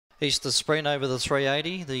Easter Sprint over the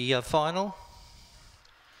 380, the final.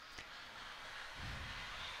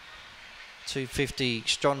 250,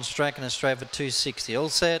 John Strachan and Stratford 260. All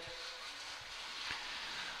set.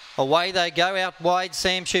 Away they go, out wide,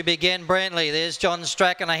 Sam Shoe began Brantley. There's John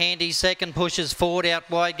Strachan, a handy second, pushes forward, out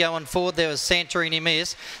wide, going forward. There was Santorini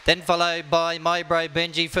Miss, then followed by Mybro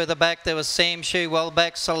Benji. Further back, there was Sam Shoe, well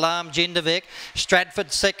back, Salam Jindovic.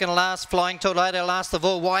 Stratford second last, Flying Tornado last of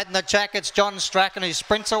all. Wide in the track, it's John Strachan who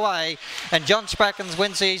sprints away, and John Strachan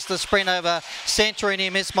wins the Easter Sprint over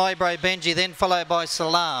Santorini Miss, Mybro Benji, then followed by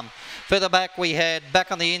Salam. Further back, we had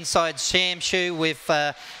back on the inside Sam Shoe with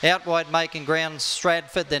out wide making ground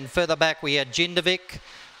Stratford. Then further back, we had Jindovic.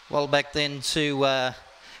 Well back then to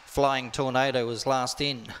Flying Tornado was last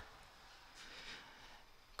in.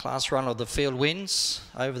 Class run of the field wins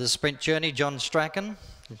over the sprint journey, John Strachan,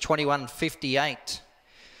 21.58.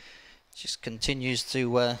 Just continues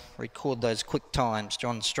to record those quick times,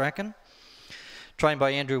 John Strachan. Trained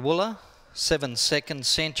by Andrew Wooler, 7 seconds,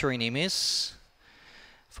 Santorini Miss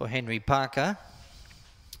for Henry Parker,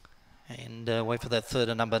 and wait for that third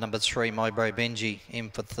and number 3, Mybro Benji, in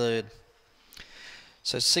for third.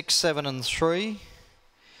 So 6, 7 and 3.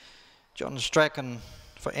 John Strachan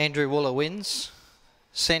for Andrew Wooler wins.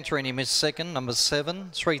 Santorini Miss second, number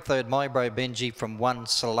 7. 3 third, Mybro Benji from 1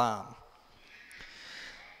 Salam.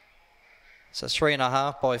 So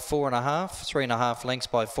 3.5 by 4.5, 3.5 lengths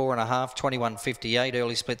by 4.5, 21.58,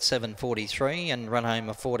 early split 7.43, and run home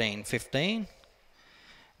a 14.15.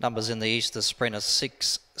 Numbers in the Easter Sprint are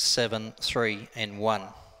 6, 7, 3 and 1.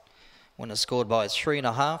 Winner scored by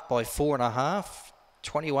 3.5 by 4.5.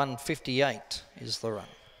 21.58 is the run.